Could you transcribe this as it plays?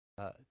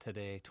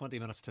today. 20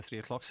 minutes to 3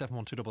 o'clock,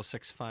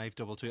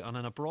 712666522. And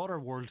in a broader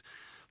world,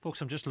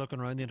 folks, I'm just looking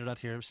around the internet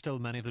here, still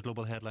many of the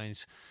global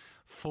headlines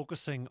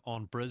focusing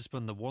on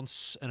Brisbane, the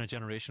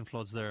once-in-a-generation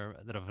floods there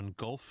that have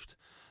engulfed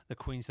the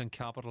Queensland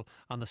capital,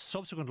 and the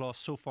subsequent loss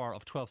so far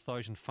of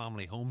 12,000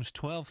 family homes.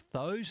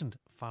 12,000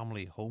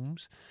 family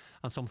homes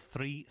and some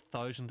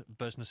 3,000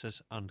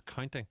 businesses and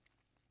counting.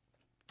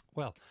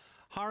 Well,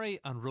 Harry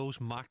and Rose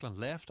Macklin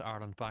left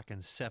Ireland back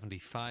in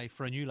 75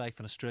 for a new life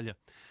in Australia.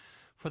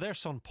 For their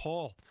son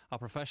Paul, a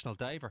professional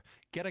diver,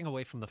 getting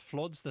away from the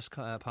floods this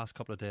past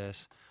couple of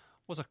days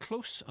was a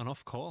close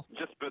enough call.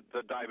 Just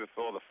the day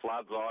before the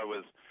floods, I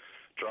was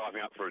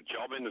driving up for a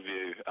job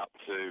interview up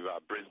to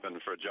Brisbane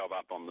for a job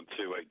up on the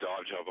 2-week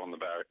dive job on the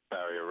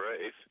Barrier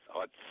Reef.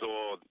 I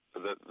saw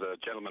the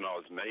gentleman I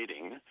was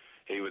meeting,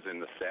 he was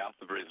in the south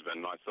of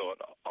Brisbane, and I thought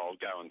I'll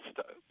go and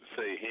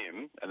see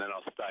him, and then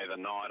I'll stay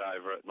the night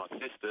over at my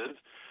sister's,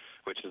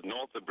 which is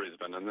north of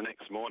Brisbane. And the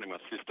next morning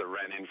my sister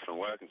ran in from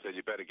work and said,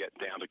 you better get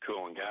down to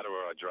Coolangatta,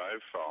 where I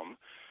drove from,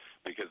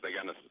 because they're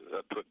going to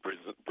put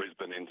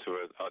Brisbane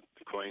into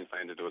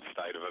Queensland into a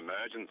state of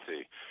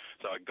emergency.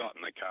 So I got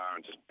in the car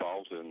and just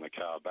bolted in the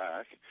car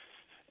back,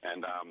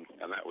 and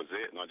that was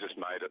it. And I just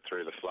made it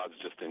through the floods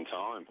just in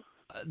time.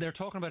 They're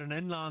talking about an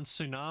inland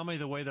tsunami,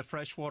 the way the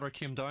fresh water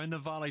came down the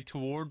valley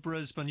toward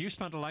Brisbane. You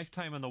spent a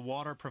lifetime in the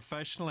water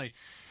professionally.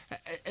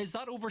 Is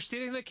that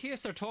overstating the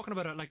case? They're talking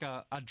about it like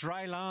a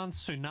dry land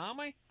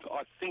tsunami?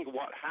 I think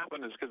what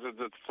happened is because of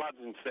the floods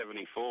in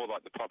 74,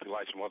 like the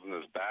population wasn't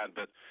as bad,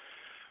 but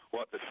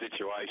what the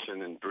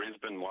situation in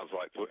Brisbane was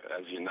like,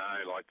 as you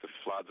know, like the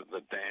floods at the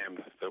dam,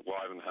 the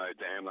Wivenhoe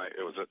Dam, it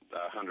was at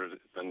 190%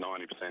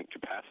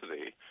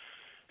 capacity.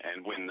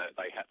 And when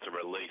they had to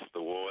release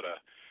the water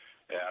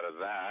out of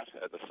that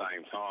at the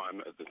same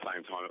time it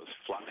was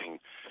flooding.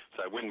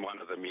 So when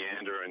one of the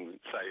meandering,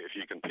 say if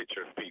you can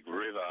picture a big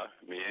river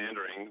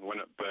meandering, when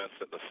it bursts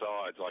at the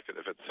sides, like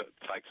if it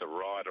takes a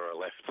right or a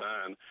left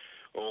turn,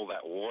 all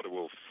that water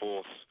will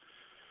force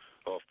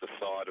off the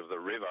side of the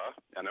river,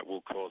 and it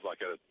will cause like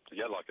a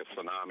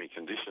tsunami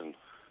condition.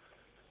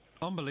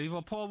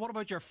 Unbelievable. Paul, what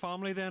about your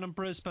family then in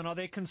Brisbane? Are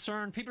they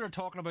concerned? People are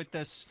talking about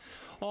this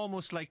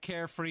almost like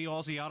carefree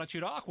Aussie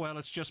attitude. Oh, well,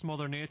 it's just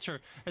Mother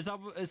Nature. Is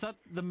that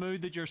the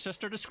mood that your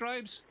sister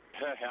describes?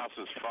 Her house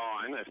is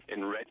fine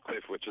in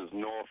Redcliffe, which is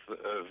north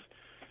of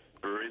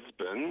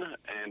Brisbane,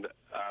 and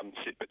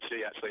but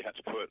she actually had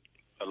to put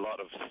a lot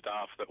of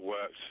staff that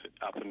worked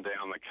up and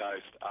down the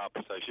coast up,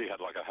 so she had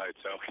like a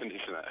hotel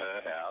condition at her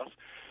house.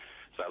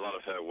 So a lot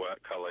of her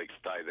work colleagues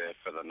stayed there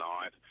for the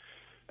night.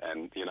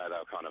 And, they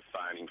were kind of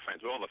phoning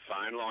friends. All the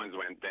phone lines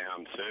went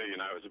down too, it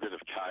was a bit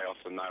of chaos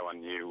and no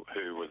one knew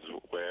who was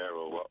where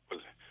or what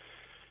was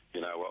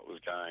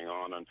going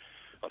on. And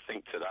I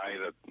think today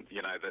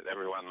that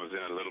everyone was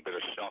in a little bit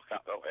of shock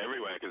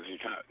everywhere because you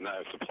can't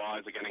know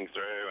supplies are getting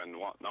through and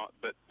whatnot,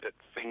 but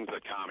things are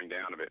calming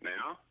down a bit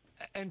now.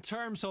 In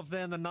terms of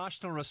then the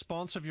national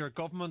response of your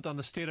government and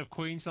the state of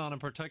Queensland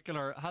in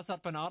particular, has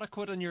that been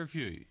adequate in your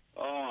view?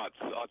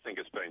 I think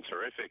it's been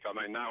terrific. I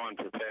mean, no one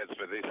prepares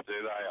for this, do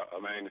they? I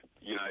mean,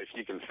 if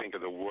you can think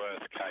of the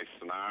worst case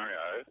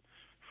scenario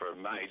for a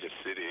major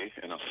city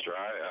in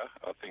Australia,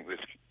 I think this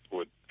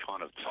would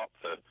kind of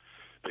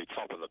be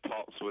top of the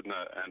pops, wouldn't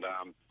it? And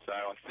so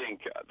I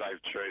think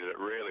they've treated it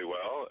really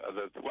well.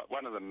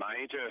 One of the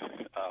major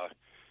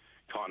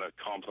kind of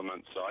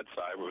compliments, I'd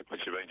say, which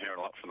you've been hearing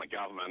a lot from the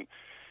government,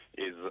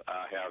 is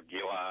how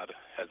Gillard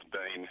has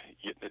been,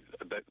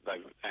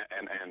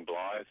 and Anne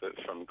Blythe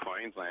from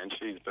Queensland,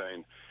 she's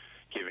been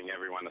giving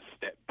everyone a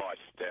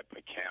step-by-step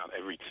account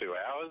every 2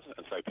 hours,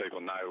 and so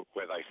people know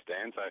where they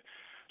stand. So,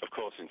 of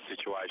course, in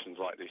situations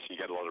like this, you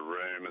get a lot of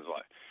rumours,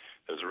 like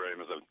there's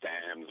rumours of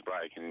dams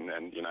breaking,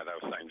 and, they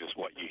were saying just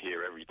what you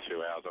hear every 2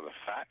 hours are the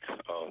facts,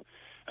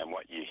 and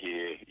what you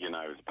hear,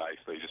 is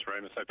basically just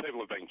rumours. So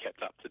people have been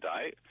kept up to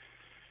date,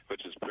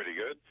 which is pretty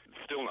good.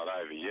 It's still not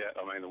over yet.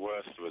 I mean, the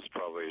worst was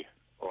probably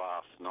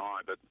last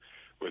night, but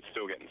we're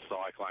still getting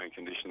cyclone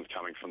conditions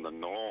coming from the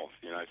north,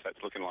 so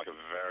it's looking like a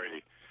very,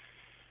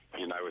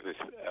 with this,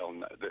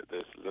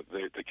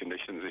 the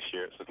conditions this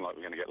year, it's looking like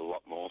we're going to get a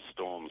lot more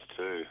storms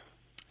too.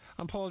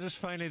 And Paul, just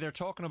finally, they're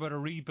talking about a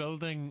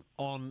rebuilding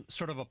on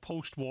sort of a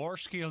post-war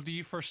scale. Do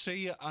you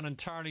foresee an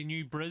entirely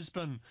new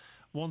Brisbane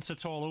once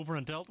it's all over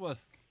and dealt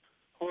with?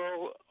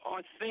 Well,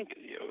 I think,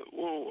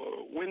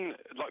 when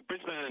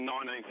Brisbane in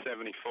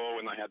 1974,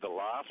 when they had the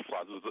last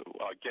floods, it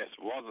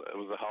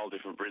was a whole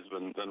different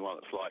Brisbane than what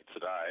it's like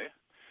today.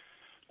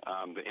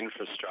 The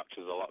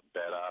infrastructure's a lot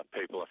better.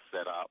 People are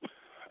set up.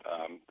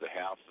 The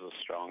houses are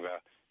stronger.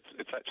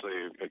 It's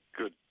actually a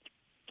good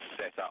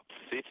set-up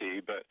city,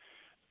 but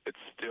it's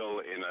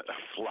still in a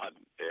flood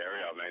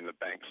area. I mean, the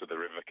banks of the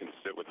river can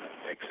still, with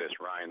excess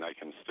rain, they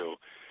can still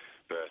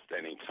burst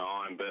any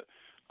time. But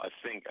I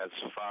think as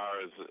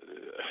far as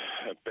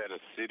a better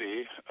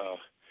city,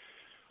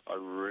 I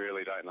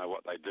really don't know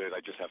what they do.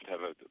 They just have to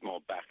have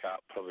more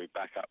backup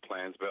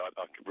plans, but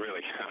I really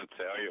can't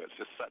tell you. It's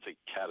just such a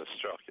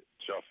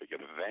catastrophic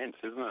event,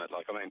 isn't it?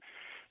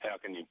 How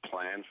can you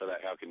plan for that?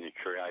 How can you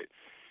create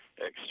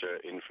extra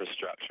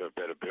infrastructure,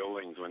 better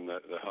buildings, when the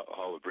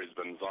whole of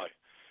Brisbane's like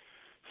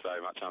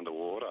so much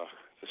underwater.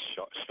 Just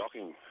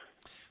shocking.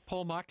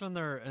 Paul Macklin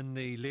there in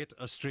the late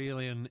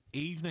Australian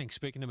evening,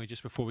 speaking to me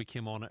just before we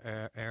came on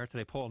air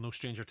today. Paul, no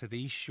stranger to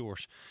these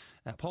shores.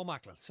 Paul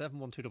Macklin,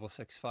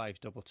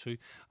 712665522,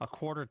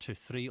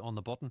 2:45 on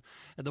the button.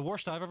 The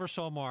worst I've ever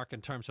saw, Mark,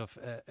 in terms of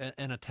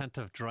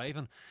inattentive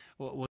driving was